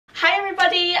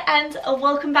everybody and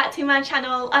welcome back to my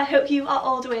channel. I hope you are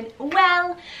all doing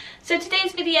well. So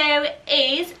today's video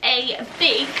is a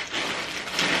big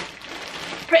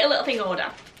Pretty Little Thing order,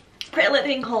 Pretty Little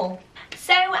Thing haul.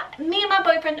 So me and my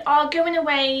boyfriend are going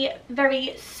away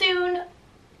very soon,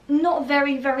 not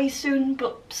very soon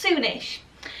but soonish.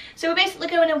 So we're basically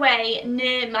going away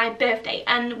near my birthday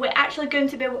and we're actually going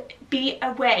to be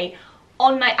away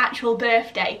on my actual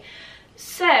birthday.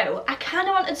 So I kind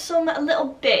of wanted some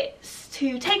little bits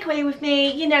to take away with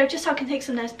me, you know, just so I can take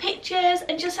some nice pictures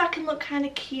and just so I can look kind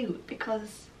of cute,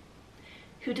 because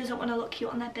who doesn't want to look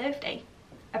cute on their birthday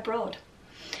abroad?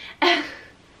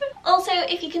 Also,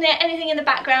 if you can hear anything in the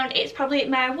background, it's probably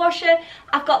my washer.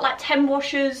 I've got like 10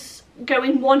 washers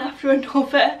going one after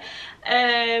another.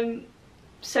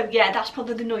 So yeah, that's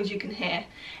probably the noise you can hear.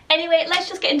 Anyway, let's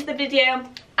just get into the video.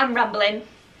 I'm rambling.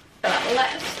 But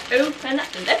let's open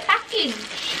the package.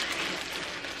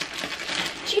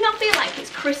 Do you not feel like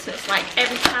it's Christmas, like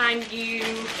every time you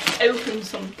open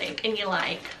something and you're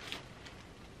like,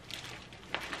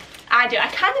 I do. I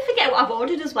kind of forget what I've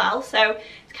ordered as well, so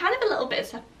it's kind of a little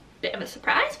bit of a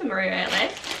surprise for me,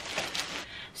 really.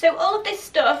 So all of this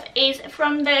stuff is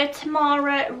from the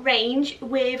Tamara range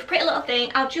with Pretty Little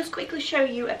Thing. I'll just quickly show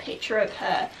you a picture of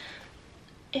her,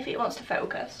 if it wants to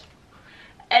focus.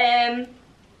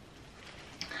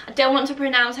 I don't want to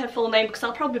pronounce her full name because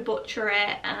I'll probably butcher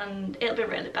it and it'll be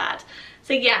really bad.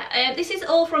 So yeah, this is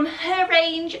all from her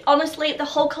range. Honestly, the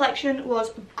whole collection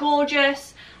was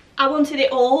gorgeous. I wanted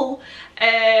it all,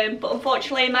 but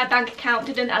unfortunately my bank account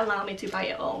didn't allow me to buy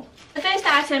it all. The first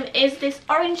item is this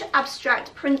orange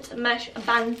abstract print mesh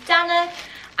bandana.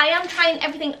 I am trying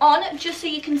everything on just so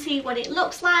you can see what it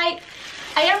looks like.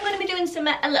 I am going to be doing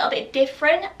something a little bit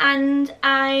different, and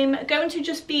I'm going to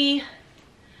just be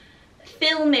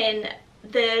filming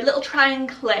the little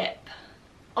triangle clip,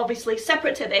 obviously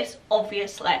separate to this,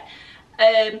 obviously.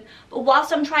 But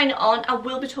whilst I'm trying it on, I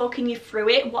will be talking you through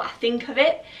it, what I think of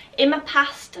it. In my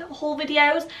past haul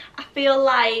videos, I feel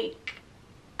like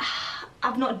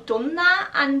I've not done that,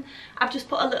 and I've just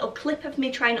put a little clip of me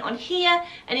trying it on here,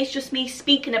 and it's just me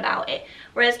speaking about it.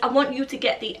 Whereas I want you to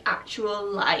get the actual,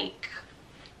 like,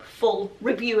 full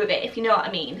review of it, if you know what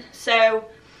I mean. So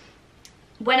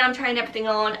when I'm trying everything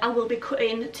on, I will be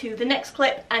cutting to the next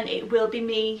clip, and it will be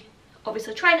me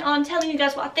obviously trying it on, telling you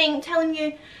guys what I think, telling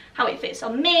you how it fits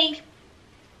on me,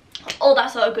 all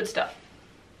that sort of good stuff.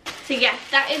 So yeah,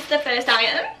 that is the first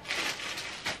item.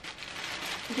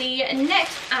 The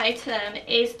next item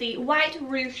is the white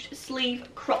ruched sleeve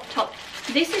crop top.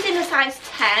 This is in a size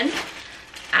 10,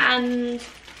 and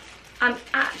I'm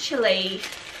actually,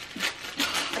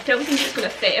 I don't think it's going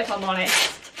to fit, if I'm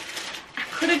honest.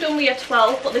 Could have done with a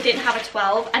 12, but they didn't have a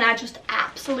 12, and I just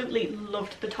absolutely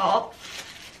loved the top.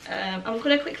 I'm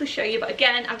going to quickly show you, but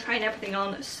again, I'm trying everything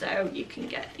on so you can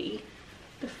get the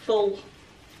full,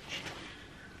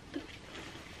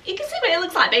 you can see what it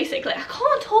looks like basically. I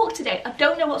can't talk today, I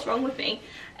don't know what's wrong with me.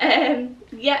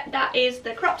 Yeah, that is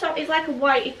the crop top. It's like a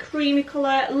white creamy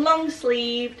colour, long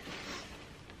sleeved.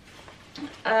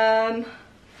 Oh,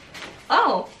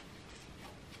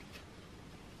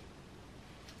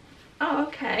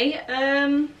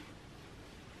 okay.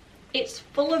 It's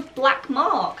full of black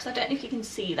marks. I don't know if you can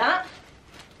see that.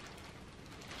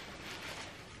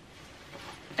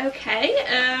 Okay,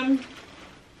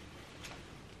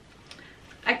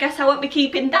 I guess I won't be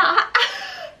keeping that.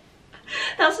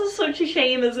 That's such a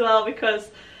shame as well, because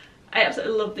I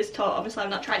absolutely love this top. Obviously I've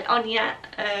not tried it on yet,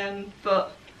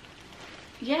 but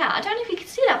yeah, I don't know if you can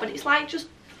see that, but it's like just,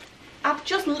 I've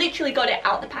just literally got it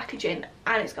out the packaging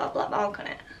and it's got a black mark on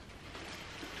it.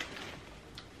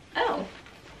 Oh,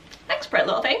 thanks Pretty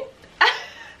Little Thing.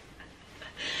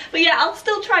 But yeah, I'll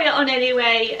still try it on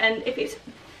anyway, and if it's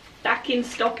back in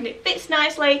stock and it fits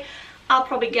nicely, I'll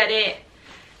probably get it.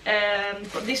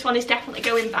 But this one is definitely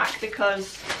going back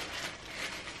because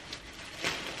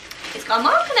it's got a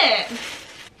mark on it.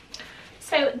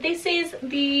 So this is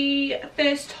the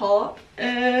first top.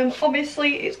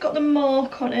 Obviously it's got the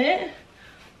mark on it,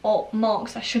 or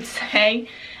marks I should say.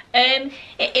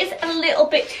 It is a little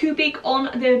bit too big on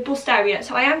the bust area,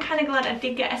 so I am kind of glad I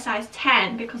did get a size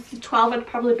 10, because the 12 would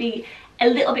probably be a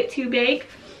little bit too big.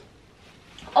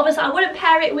 Obviously I wouldn't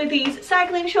pair it with these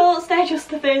cycling shorts, they're just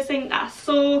the first thing that I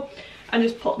saw and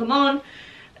just put them on.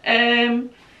 Yeah,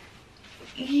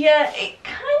 it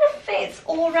kind of fits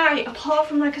alright, apart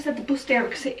from, like I said, the bust area,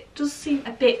 because it does seem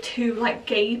a bit too like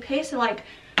gapey. So like,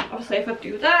 obviously if I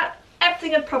do that,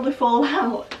 everything would probably fall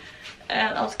out.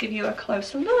 I'll just give you a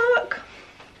closer look.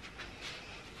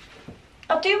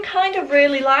 I do kind of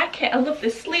really like it. I love the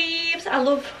sleeves, I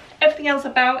love everything else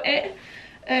about it.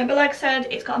 but like I said,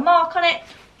 it's got a mark on it,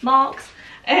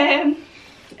 and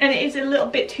it is a little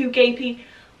bit too gapey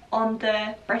on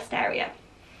the breast area.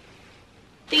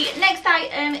 The next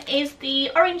item is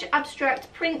the orange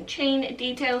abstract print chain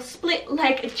detail split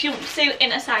leg jumpsuit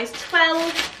in a size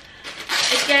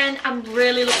 12. Again, I'm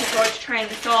really looking forward to trying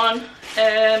this on.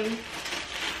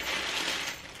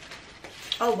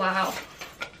 Oh wow.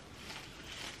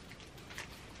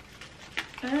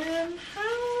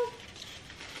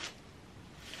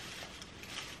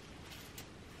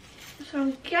 So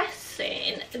I'm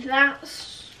guessing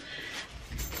that's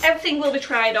everything will be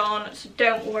tried on, so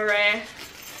don't worry.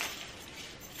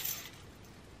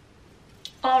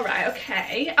 Alright,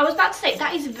 okay. I was about to say,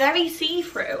 that is very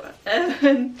see-through.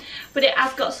 But it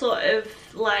has got sort of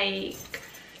like,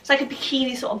 it's like a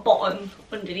bikini sort of bottom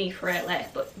underneath really,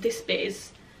 but this bit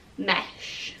is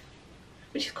mesh,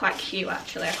 which is quite cute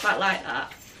actually. I quite like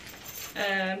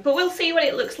that. But we'll see what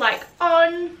it looks like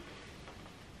on.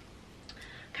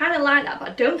 Kind of like that, but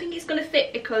I don't think it's going to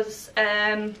fit because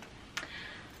I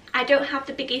don't have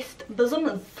the biggest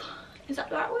bosoms. Is that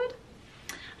the right word?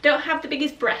 I don't have the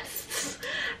biggest breasts.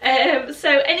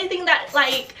 So anything that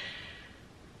like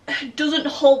doesn't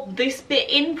hold this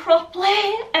bit in properly,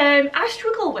 I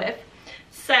struggle with.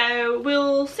 So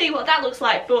we'll see what that looks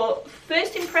like. But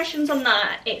first impressions on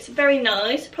that, it's very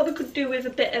nice. Probably could do with a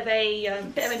bit of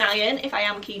an iron if I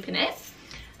am keeping it.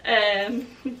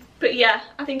 But yeah,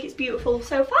 I think it's beautiful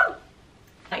so far.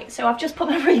 Right, so I've just put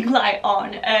my ring light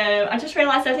on. I just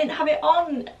realised I didn't have it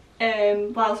on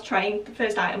whilst trying the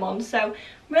first item on, so I'm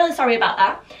really sorry about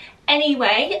that.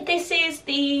 Anyway, this is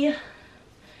the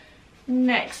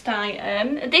next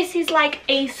item. This is like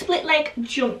a split leg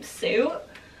jumpsuit,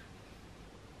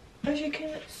 as you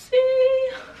can see.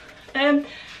 Do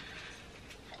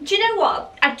you know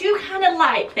what? I do kind of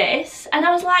like this, and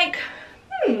I was like,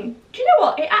 do you know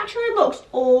what? It actually looks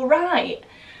alright.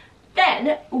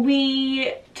 Then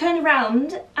we turned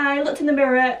around, I looked in the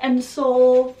mirror and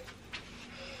saw,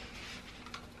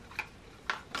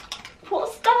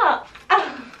 what's that?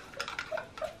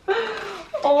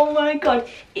 Oh my god,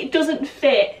 it doesn't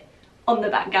fit on the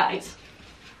back, guys.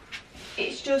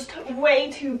 It's just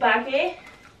way too baggy.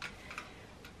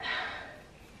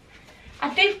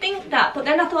 I did think that, but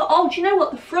then I thought, oh, do you know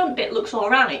what? The front bit looks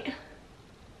alright.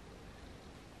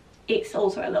 It's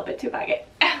also a little bit too baggy.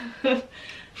 I'm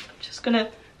just gonna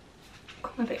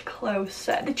come a bit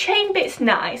closer. The chain bit's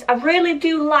nice. I really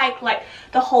do like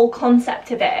the whole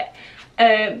concept of it.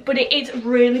 But it is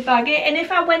really baggy, and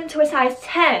if I went to a size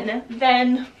 10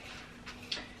 then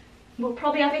we'll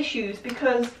probably have issues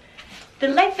because the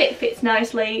leg bit fits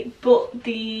nicely but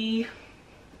the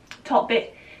top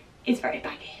bit is very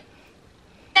baggy.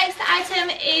 Next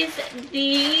item is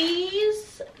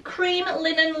these cream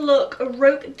linen look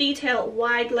rope detail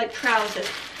wide leg trousers.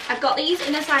 I've got these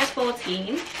in a size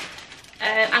 14.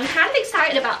 I'm kind of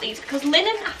excited about these because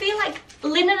linen, I feel like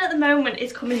linen at the moment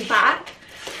is coming back.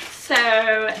 So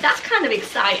that's kind of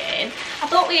exciting. I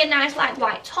thought we had a nice like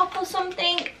white top or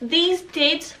something. These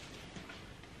did.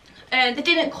 They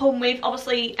didn't come with,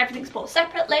 obviously everything's bought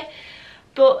separately.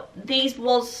 But these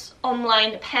was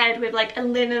online paired with like a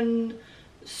linen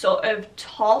sort of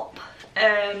top.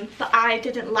 But I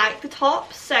didn't like the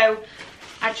top. So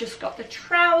I just got the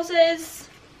trousers.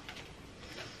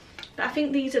 But I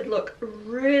think these would look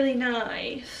really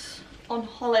nice on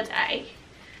holiday.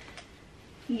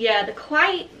 Yeah, they're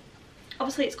quite...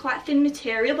 Obviously it's quite thin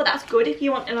material, but that's good if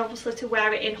you want obviously to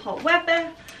wear it in hot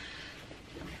weather.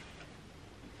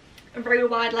 A very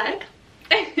wide leg.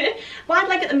 Wide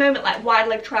leg at the moment, like wide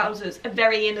leg trousers are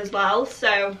very in as well,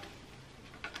 so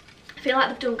I feel like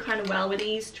they've done kind of well with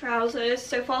these trousers.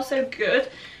 So far so good.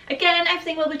 Again,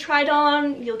 everything will be tried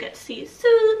on, you'll get to see it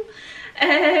soon.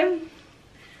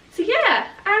 So yeah,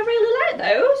 I really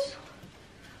like those.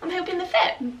 I'm hoping they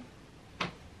fit.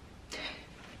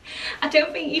 I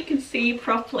don't think you can see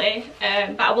properly,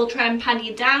 but I will try and pan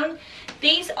you down.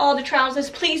 These are the trousers.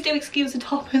 Please do excuse the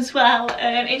top as well.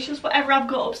 It's just whatever I've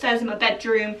got upstairs in my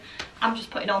bedroom, I'm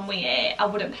just putting on with it. I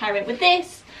wouldn't pair it with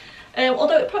this,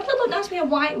 although it probably look nice with a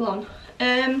white one.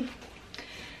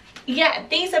 Yeah,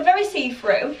 these are very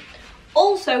see-through.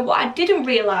 Also, what I didn't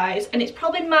realise, and it's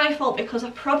probably my fault because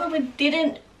I probably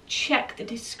didn't check the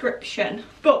description,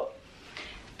 but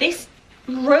this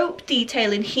rope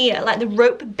detail in here, like the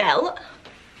rope belt,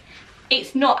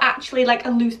 it's not actually like a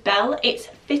loose belt, it's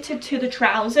fitted to the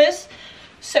trousers,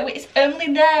 so it's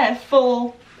only there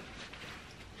for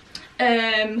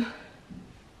a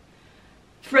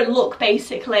look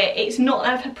basically. It's not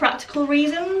there for practical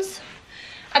reasons.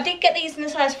 I did get these in a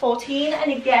size 14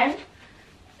 and again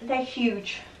they're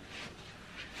huge.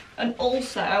 And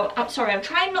also, I'm sorry, I'm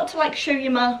trying not to like show you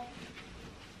my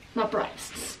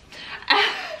breasts.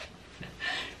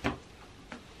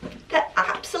 They're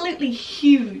absolutely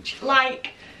huge.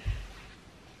 Like,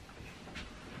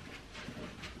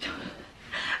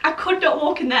 I could not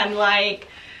walk in them. Like,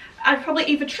 I'd probably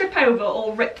either trip over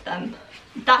or rip them.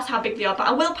 That's how big they are, but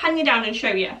I will pan you down and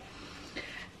show you.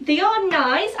 They are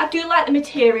nice. I do like the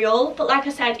material, but like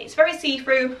I said, it's very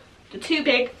see-through. They're too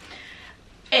big.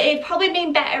 It'd probably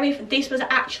been better if this was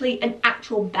actually an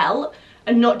actual belt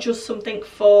and not just something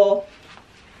for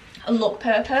a look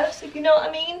purpose, if you know what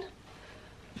I mean.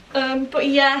 But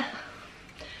yeah,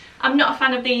 I'm not a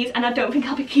fan of these, and I don't think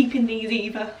I'll be keeping these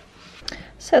either.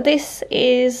 So this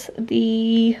is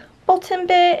the bottom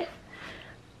bit.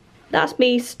 That's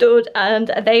me stood,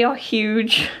 and they are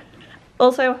huge.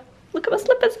 Also, look at my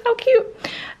slippers, how cute.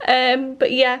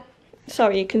 But yeah,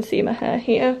 sorry, you can see my hair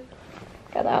here.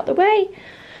 Get that out of the way.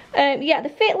 Yeah, they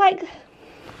fit like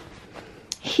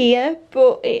here,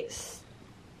 but it's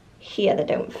here they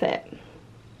don't fit.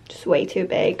 Just way too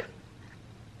big.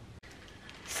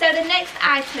 So the next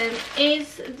item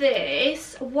is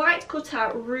this white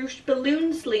cutout ruched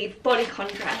balloon sleeve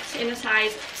bodycon dress in a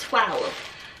size 12.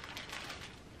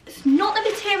 It's not the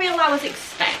material I was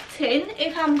expecting,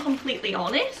 if I'm completely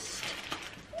honest.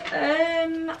 I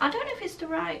don't know if it's the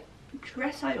right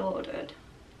dress I ordered.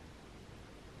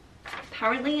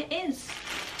 Apparently it is.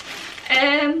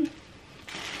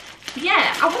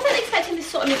 Yeah, I wasn't expecting this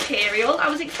sort of material. I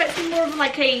was expecting more of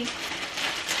like a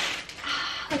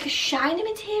shiny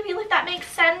material, if that makes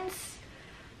sense.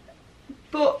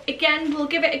 But again, we'll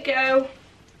give it a go.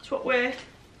 That's what we're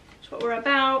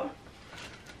about.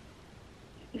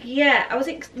 Yeah, I was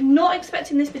not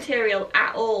expecting this material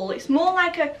at all. It's more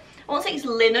like a, I won't say it's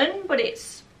linen, but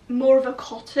it's more of a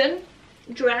cotton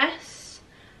dress,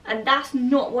 and that's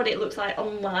not what it looks like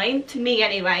online, to me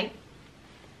anyway.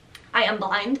 I am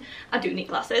blind, I do need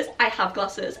glasses, I have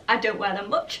glasses, I don't wear them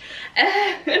much.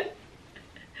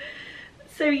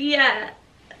 So yeah,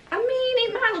 I mean,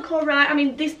 it might look alright. I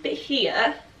mean, this bit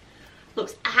here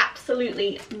looks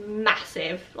absolutely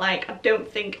massive. Like, I don't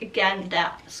think, again,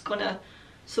 that's gonna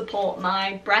support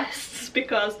my breasts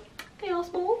because they are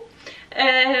small.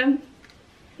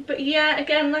 But yeah,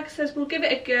 again, like I said, we'll give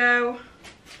it a go.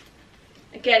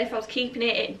 Again, if I was keeping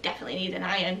it, it definitely needs an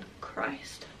iron.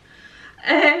 Christ.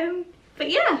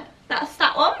 But yeah, that's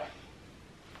that one.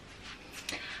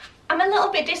 I'm a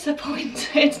little bit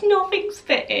disappointed. Nothing's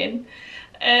fitting.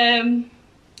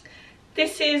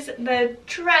 This is the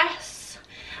dress.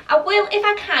 I will, if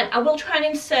I can, I will try and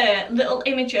insert little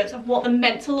images of what they're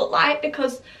meant to look like,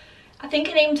 because I think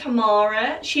her name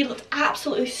Tamara, she looked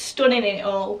absolutely stunning in it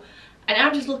all, and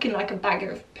I'm just looking like a bag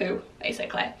of poo,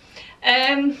 basically.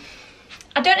 I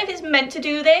don't know if it's meant to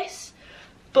do this,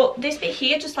 but this bit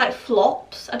here just like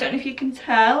flops. I don't know if you can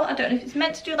tell. I don't know if it's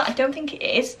meant to do that. I don't think it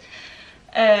is.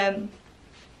 I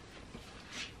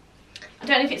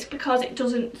don't know if it's because it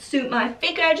doesn't suit my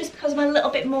figure, just because I'm a little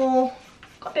bit more,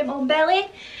 got a bit more belly.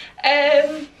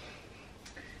 That's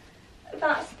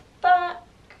that.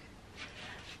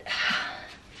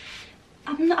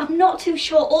 I'm not too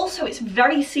sure. Also, it's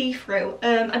very see-through.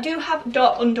 I do have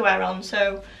dark underwear on,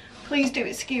 so please do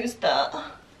excuse that.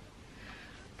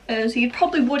 So you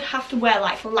probably would have to wear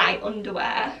like light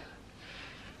underwear.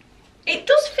 It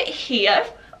does fit here,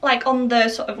 like on the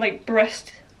sort of like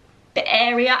breast bit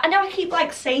area. I know I keep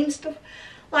like saying stuff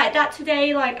like that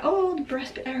today, like, oh, the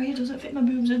breast bit area doesn't fit my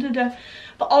boobs, da, da, da.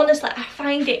 But honestly, I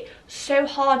find it so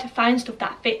hard to find stuff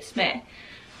that fits me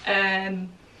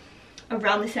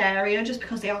around this area, just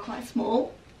because they are quite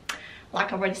small,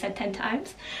 like I've already said 10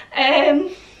 times.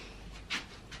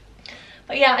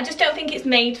 But yeah, I just don't think it's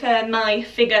made for my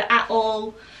figure at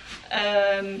all.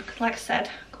 Like I said,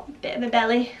 got a bit of a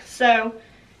belly, so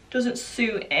doesn't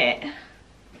suit it.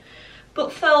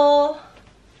 But for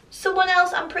someone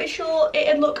else, I'm pretty sure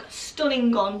it'd look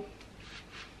stunning on.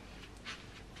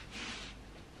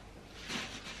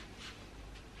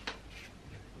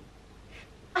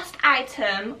 Last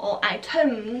item, or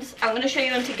items, I'm going to show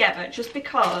you them together just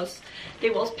because they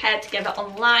was paired together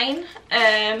online.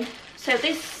 So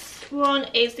this one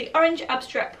is the orange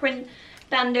abstract print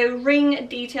bandeau ring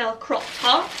detail crop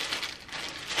top.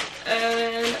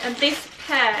 And this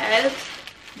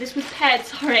was paired,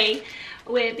 sorry,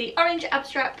 with the orange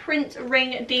abstract print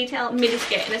ring detail midi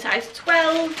skirt in a size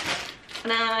 12,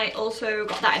 and I also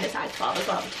got that in a size 12 as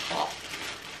well, the top.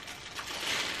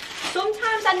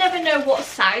 Sometimes I never know what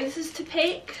sizes to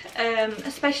pick,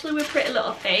 especially with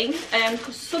Prettylittlething,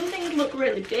 because some things look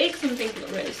really big, some things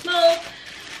look really small.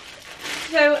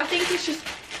 So I think it's just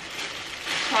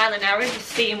trial and error, just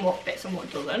seeing what fits and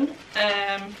what doesn't.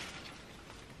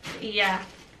 Yeah.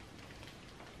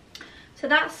 So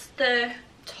that's the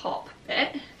top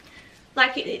bit.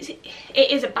 Like it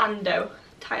is a bandeau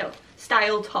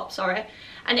style top, sorry.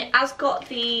 And it has got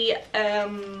the,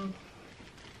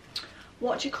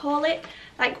 what do you call it?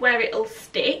 Like where it'll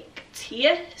stick to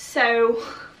you. So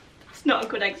that's not a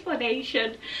good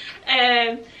explanation.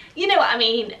 You know what I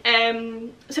mean.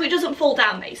 So it doesn't fall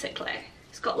down basically.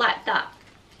 It's got like that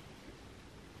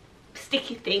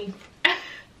sticky thing.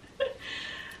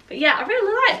 But yeah, I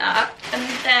really like that. And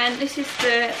then this is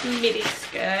the midi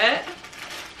skirt.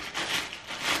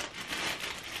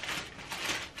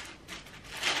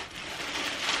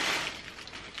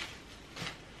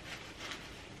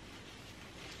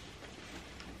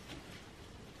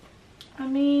 I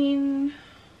mean,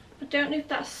 I don't know if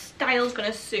that style's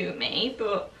gonna suit me,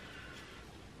 but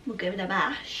we'll give it a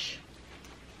bash.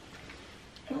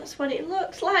 That's what it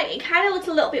looks like. It kind of looks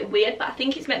a little bit weird, but I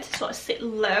think it's meant to sort of sit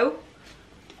low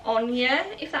on you,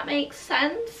 if that makes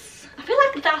sense. I feel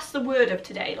like that's the word of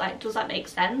today. Like, does that make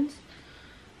sense?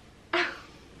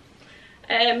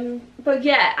 But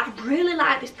yeah, I really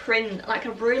like this print. Like, I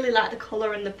really like the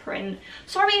colour and the print.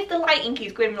 Sorry if the lighting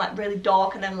keeps going like really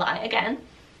dark and then light again.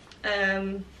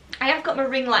 I have got my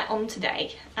ring light on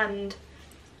today and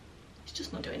it's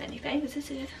just not doing any favours, is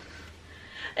it?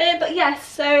 But yes,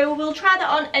 so we'll try that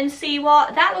on and see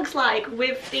what that looks like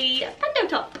with the bandeau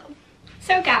top.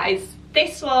 So guys,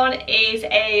 this one is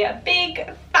a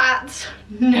big fat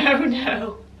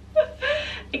no.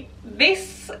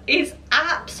 This is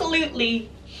absolutely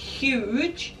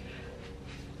huge.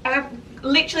 I've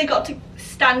literally got to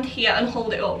stand here and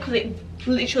hold it up because it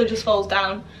literally just falls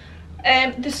down.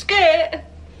 The skirt,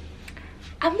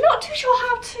 I'm not too sure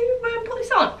how to put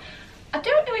this on. I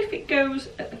don't know if it goes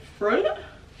at the front,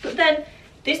 but then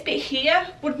this bit here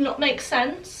would not make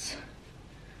sense.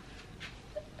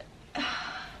 Do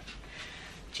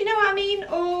you know what I mean?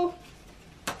 Or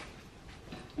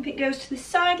if it goes to the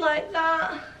side like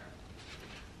that.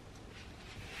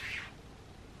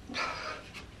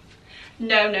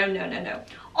 No.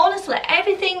 Honestly,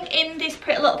 everything in this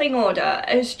Prettylittlething order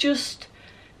has just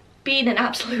been an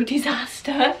absolute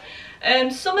disaster.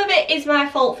 Some of it is my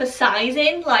fault for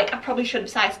sizing. Like, I probably should have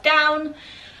sized down,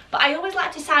 but I always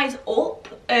like to size up,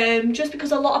 just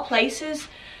because a lot of places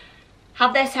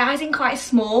have their sizing quite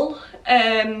small.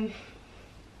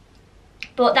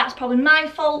 But that's probably my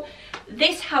fault.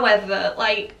 This, however,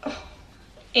 like,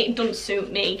 it doesn't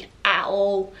suit me at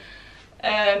all.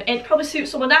 It probably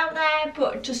suits someone out there,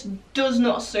 but it just does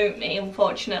not suit me,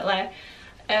 unfortunately.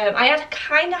 I had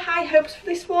kind of high hopes for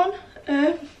this one,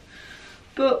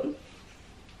 but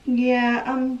yeah,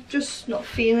 I'm just not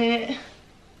feeling it.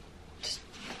 Just,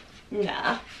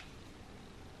 nah.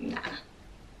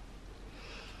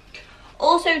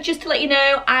 Also, just to let you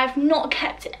know, I've not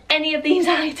kept any of these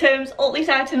items. All these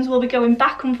items will be going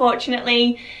back,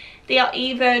 unfortunately. They are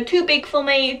either too big for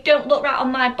me, don't look right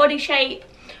on my body shape,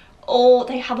 or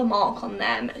they have a mark on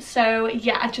them. So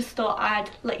yeah, I just thought I'd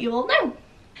let you all know.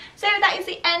 So that is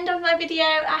the end of my video.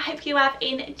 I hope you have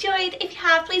enjoyed. If you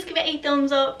have, please give it a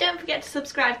thumbs up. Don't forget to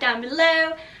subscribe down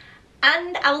below.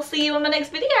 And I will see you on my next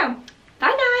video.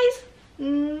 Bye guys.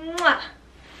 Mwah.